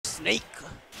Snake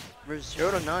versus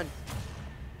ZeroTwoNone.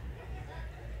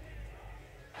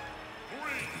 3,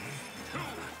 2,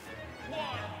 1,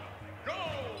 go!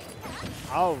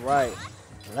 All right,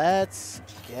 let's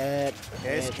get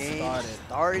This it game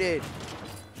started.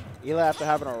 Eli, after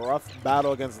having a rough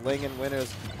battle against Ling and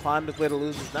winners, climbed his way to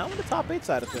losers. Now in the top 8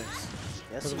 side of things.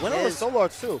 Yes, he winner was is.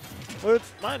 Solarge too. Which,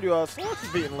 mind you, Solarge is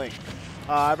beating Ling.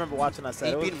 I remember watching that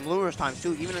set. He beat him numerous times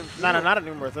too. Even in No, not at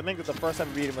numerous. I think that the first time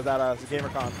he beat him was at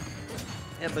GamerCon.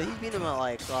 Yeah, but he's beat him at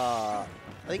like I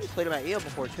think he's played him at EO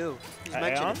before too. He's At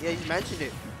mentioned Aeon? it. Yeah, he's mentioned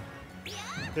it.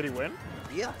 Did he win?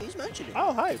 Yeah, he's mentioned it.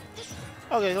 Oh, hype.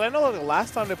 Okay, so I know like, the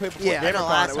last time they played before Yeah, I know GamerCon,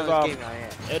 last it time was it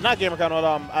was GamerCon, not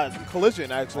GamerCon, but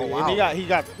Collision actually. Oh, wow. And he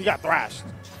got thrashed.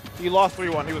 He lost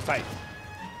 3-1. He was tight.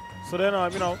 So then,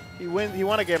 you know, he won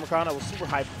a GamerCon. I was super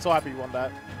hyped. So happy he won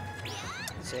that.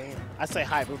 Insane. I say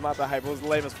hype. It was not that hype. It was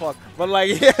lame as fuck. But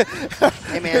like, yeah.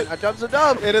 Hey man, a dub's a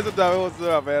dub. It is a dub. It was a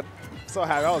dub, man. So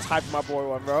happy. I was hyping my boy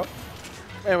one, bro.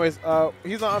 Anyways,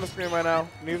 he's not on the screen right now.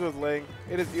 Neither is Ling.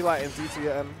 It is Eli and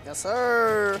ZeroTwoNone. Yes,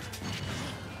 sir.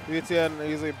 ZeroTwoNone,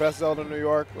 easily best Zelda in New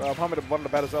York. Probably one of the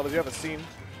better Zeldas you ever seen.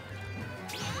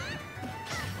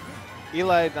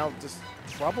 Eli now just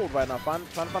troubled right now, trying to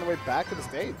find a way back to the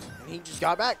stage. He just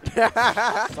got back.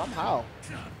 Somehow.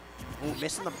 Ooh,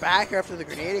 missing the back after the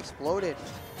grenade exploded.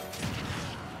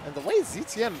 And the way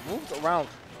ZeroTwoNone moves around,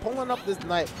 pulling up this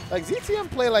knife. Like, ZeroTwoNone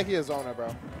play like he a zoner,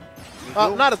 bro.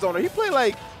 Not a zoner. He play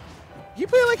like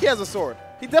he has a sword.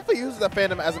 He definitely uses that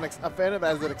Phantom as an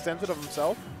extension of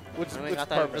himself, which is Got that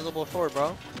perfect. invisible sword,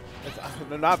 bro. It's,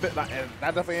 not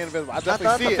definitely invisible. I Not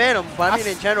definitely the see Phantom, but I mean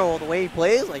I in general, the way he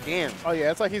plays, like damn. Oh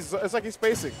yeah, it's like he's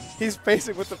spacing. He's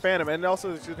spacing with the Phantom, and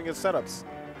also he's using his setups.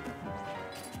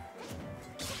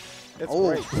 It's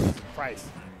great. Price.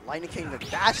 Lightning King, the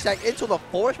dash attack into the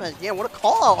force, man. Damn, what a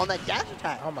call out on that dash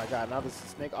attack. Oh my god, now this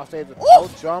Snake off stage with Ooh! no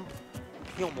jump.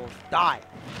 He almost died.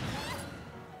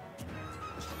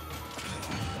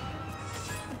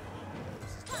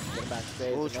 Get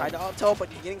backstage. Ooh, tried to up tilt,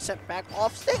 but you're getting sent back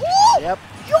off stage. Ooh! Yep.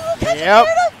 Yo, catch Yep.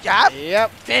 it. Jab.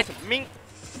 Yep. Phantom Mink.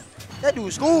 That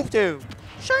dude scooped too.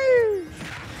 Sheesh.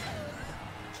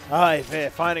 Alright,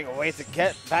 man, finding a way to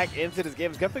get back into this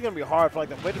game is definitely gonna be hard. For like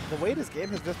the way this game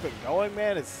has just been going,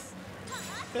 man, it's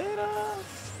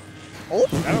Oh,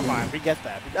 never mind. We get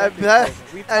that. that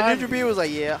We and timed Ninja B was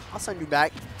like, yeah, I'll send you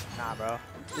back. Nah, bro,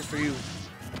 just for you.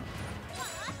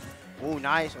 Ooh,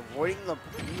 nice, avoiding the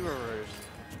beavers.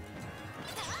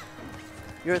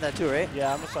 You heard that too, right?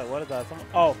 Yeah, I'm just like, what is that?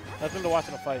 Oh, that's when they're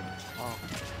watching a fight. Oh.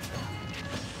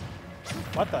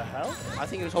 What the hell? I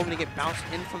think he was hoping to get bounced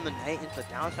in from the net into the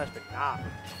down smash, but nah.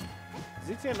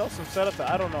 ZeroTwoNone knows some setup that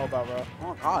I don't know about, bro.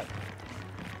 Oh god.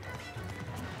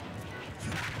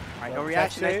 Alright, no Well,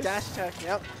 reaction. catch Nice chase. dash attack.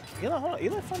 Yep. Eli, hold on.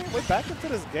 Eli finding a way back into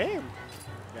this game.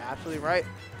 You're absolutely right.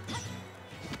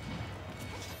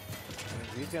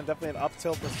 ZeroTwoNone definitely an up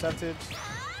tilt percentage.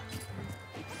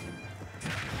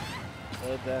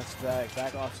 Good dash attack,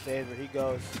 back off stage where he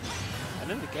goes. And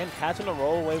then again, catching the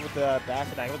roll away with the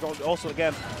dash attack. It was also,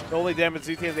 again, the only damage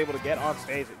ZeroTwoNone is able to get on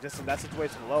stage, just in that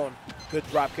situation alone. Good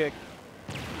drop kick.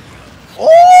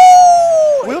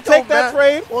 Oh! We'll take that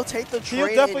trade. We'll take the trade.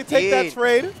 He'll definitely take that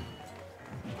trade.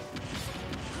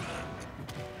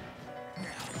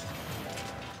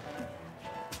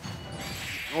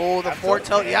 Oh, the forward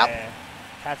tilt. Yep.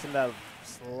 Catching that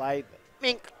slight.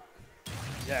 Mink.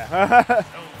 Yeah.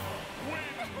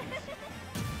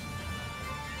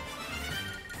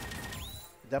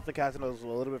 Definitely catching those a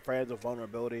little bit frames of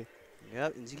vulnerability.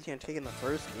 Yep, and ZeroTwoNone taking the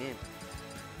first game.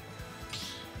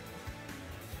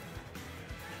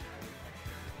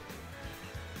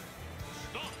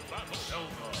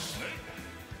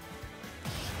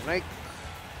 Snake.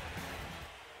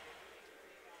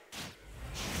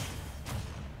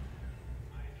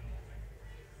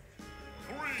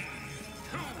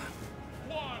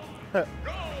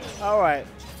 All right.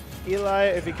 Eli,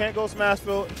 if he can't go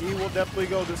Smashville, he will definitely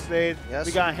go this stage. Yes,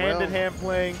 we got he will. hand-in-hand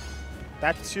playing.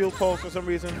 That shield poke for some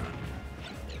reason.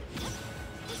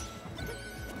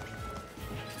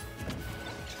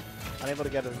 Unable to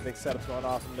get his big setups going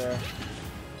off from there.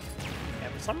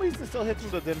 And for some reason, it still hits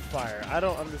him but didn't fire. I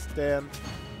don't understand.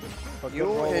 But You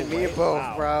good roll and me away. both,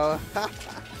 Wow. bro.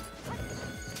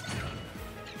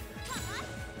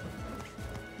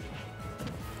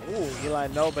 Ooh, Eli,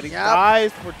 no, but he Yep.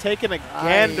 dies for taking a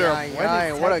gander. Aye, When aye,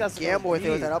 his what tech a that's gonna gamble with it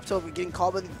with be. that up tilt, getting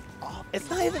called by the. Oh, It's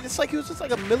not even, it's like he was just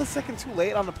like a millisecond too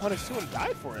late on the punish too and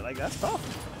died for it. Like, that's tough.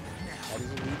 that is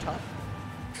indeed tough.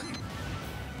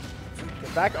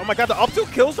 Get back. Oh my god, the up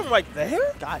tilt kills him right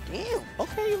there? God damn.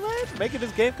 Okay, man. Making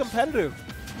this game competitive.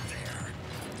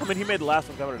 I mean, he made the last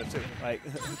one competitive too. Like,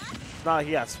 It's not,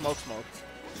 he got smoked. Oh,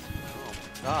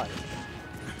 my God.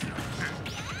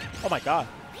 Oh, my God.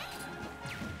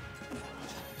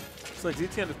 It's like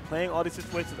ZTN is playing all these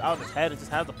situations out in his head and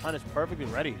just has the punish perfectly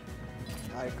ready.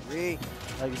 I agree.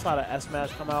 Like, you saw the S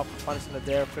smash come out, punishing the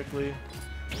dare quickly.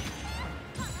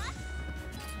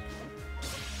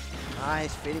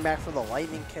 Nice, fading back for the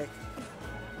lightning kick.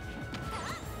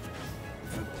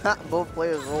 Both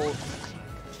players rolled.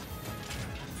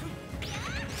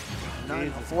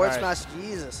 Forward smash,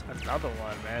 Jesus. Another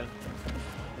one, man.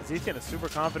 ZTN is super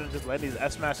confident just letting these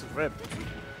S smashes rip.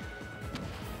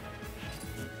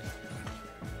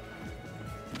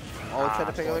 Oh, trying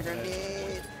to pick up a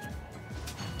grenade.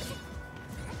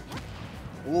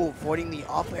 Ooh, avoiding the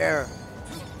up air.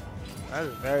 That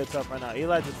is very tough right now.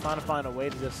 Eli just trying to find a way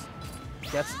to just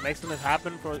make something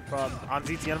happen on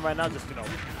ZTN right now. Just, you know,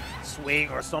 swing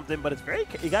or something. But it's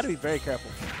you got to be very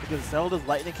careful because Zelda's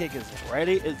lightning kick is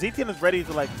ready. ZTN is ready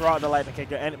to like throw out the lightning kick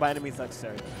by any means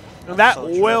necessary. And that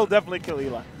will definitely kill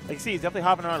Eli. Like you see, he's definitely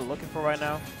hopping around looking for right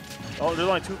now. Oh, there's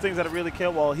only 2 things that really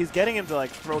kill. Well, he's getting into like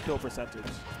throw kill percentage.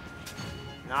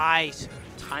 Nice.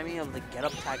 Timing of the get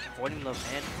up attack, avoiding the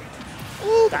man.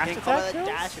 Ooh, dash attack kills?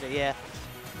 Dash it, yeah.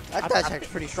 That dash attack's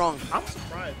pretty strong. I'm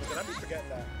surprised because I'd be forgetting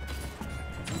that.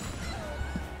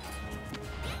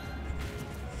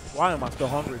 Why am I still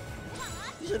hungry?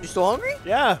 You said you're still hungry?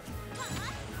 Yeah.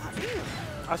 God damn.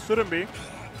 I shouldn't be.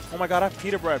 Oh my God, I have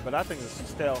pita bread, but that thing is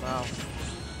stale now.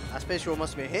 That Space Roll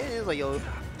must have been hitting. It was like, yo.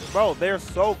 Bro, they're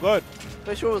so good.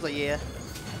 Space Roll was like, yeah,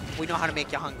 we know how to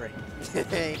make you hungry.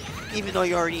 Even though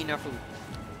you're already eating our food.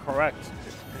 Correct.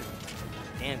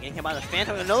 Damn, getting hit by the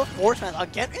Phantom. Another force smash.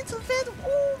 Again into the Phantom.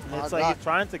 Oh, it's like he's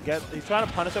trying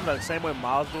to punish him the same way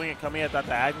Miles doing and coming at that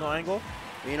diagonal angle.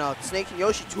 You know, Snake and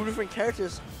Yoshi, 2 different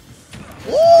characters.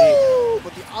 Woo!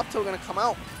 But the Opto gonna come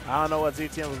out. I don't know what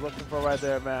ZTN was looking for right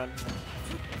there, man.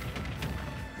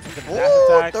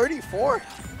 Ooh, 34.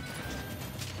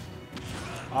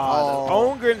 The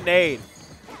own grenade.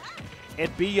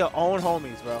 It be your own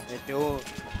homies, bro. It do.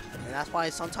 And that's why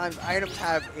sometimes items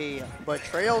have a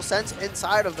betrayal sense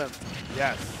inside of them.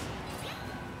 Yes.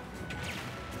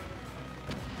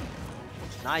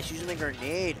 Nice, using the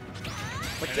grenade.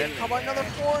 But didn't come out another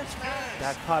forward smash.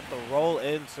 That caught the roll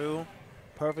in, too.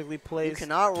 Perfectly placed. You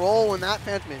cannot roll when that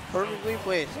Phantom is perfectly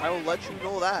placed. I will let you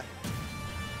know that.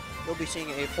 You'll be seeing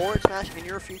a forward smash in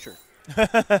your future.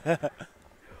 Yeah,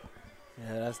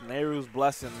 that's Nehru's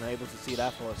blessing, able to see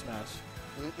that forward smash.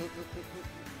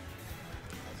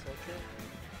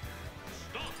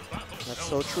 That's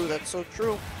so true. That's so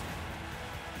true.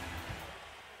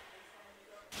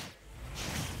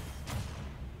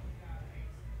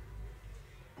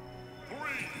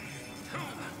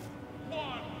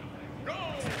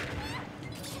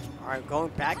 All right, going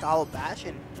back to all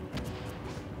bashing.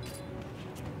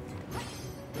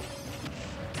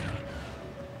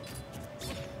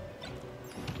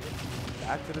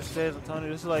 Back to the stage, I'm telling you,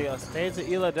 this is like a stage that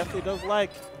Eli definitely does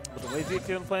like. But the way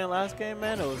ZTN playing last game,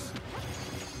 man, it was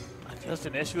just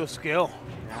an issue of skill.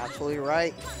 You're absolutely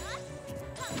right.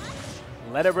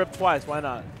 Let it rip twice, why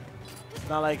not? It's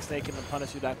not like Snake can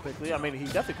punish you that quickly. I mean, he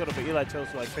definitely could have, but Eli chose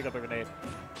to like pick up the grenade.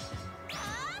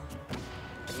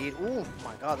 Ooh,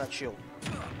 my God, that shield.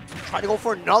 Trying to go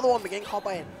for another one, but getting caught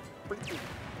by a freaking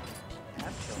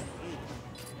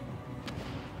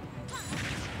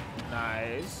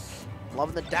Nice.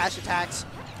 Loving the dash attacks.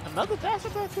 Another dash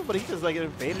attack too, but he just like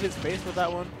invaded his space with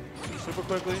that one super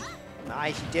quickly.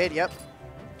 Nice, he did, yep.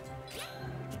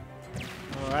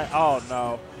 All right, oh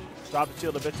no. Dropped the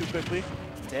shield a bit too quickly.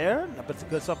 There, but it's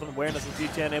good stuff in awareness of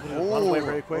ZTN, able to run away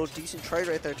very quick. A little decent trade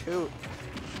right there too.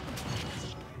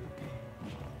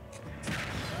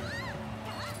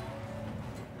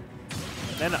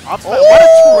 Then an up smash. What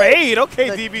a trade! Okay,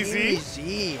 DBZ.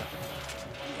 DBZ.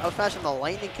 Out smashing the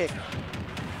lightning kick.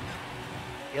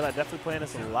 Eli definitely playing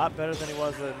this a lot better than he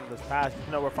was in this past.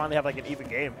 You know, we're finally have like an even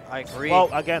game. I agree. Well,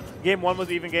 again, game 1 was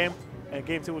an even game, and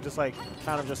game 2 was just like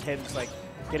kind of just him, just like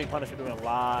getting punished for doing a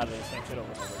lot of the same shit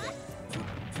over and over again.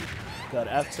 Good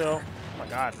F tilt. Oh my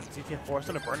God, ZTN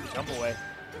forcing to burn the jump away.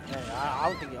 Yeah, I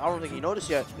don't think you noticed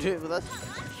yet. Dude, that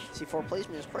C4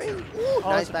 placement is crazy. Ooh, oh,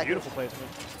 nice that's a beautiful placement.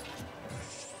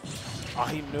 Oh,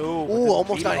 he knew. Ooh,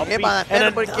 almost got hit by that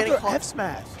Phantom, but getting caught. F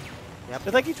smash. Yep.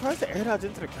 It's like he tries to air dodge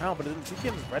into the ground, but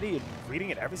ZTN is ready and reading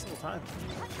it every single time.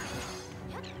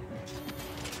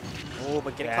 Oh,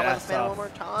 but getting caught by the Phantom one more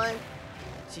time.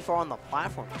 C4 on the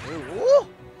platform. Ooh.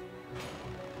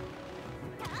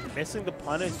 Missing the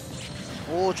punish.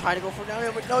 Oh, trying to go for down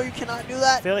here, but no, you cannot do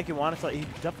that. I feel like he wanted to, he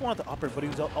definitely wanted to upper, but he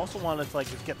was also wanted to like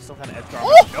just get some kind of edge guard.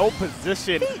 Oh! No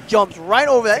position. He jumps right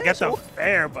over that. Get the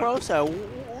fair, but bro said,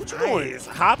 What you doing?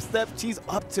 Hop, step, cheese,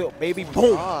 up tilt, baby.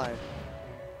 Boom. God.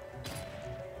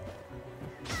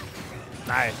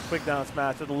 Nice. Quick down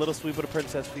smash with a little sweep of the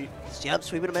princess feet. Yep,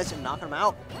 sweeping a miss and knocking him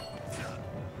out.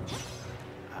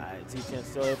 Alright, ZTN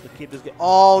still able to keep this game.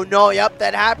 Oh, no. Yep,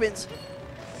 that happens.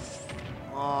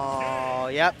 Oh,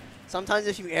 yep. Sometimes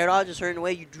if you air dodge a certain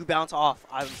way, you do bounce off.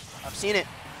 I've seen it.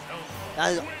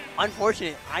 That is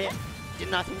unfortunate. I did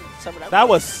not think some of that. That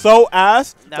was so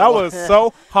ass. That was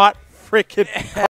so hot freaking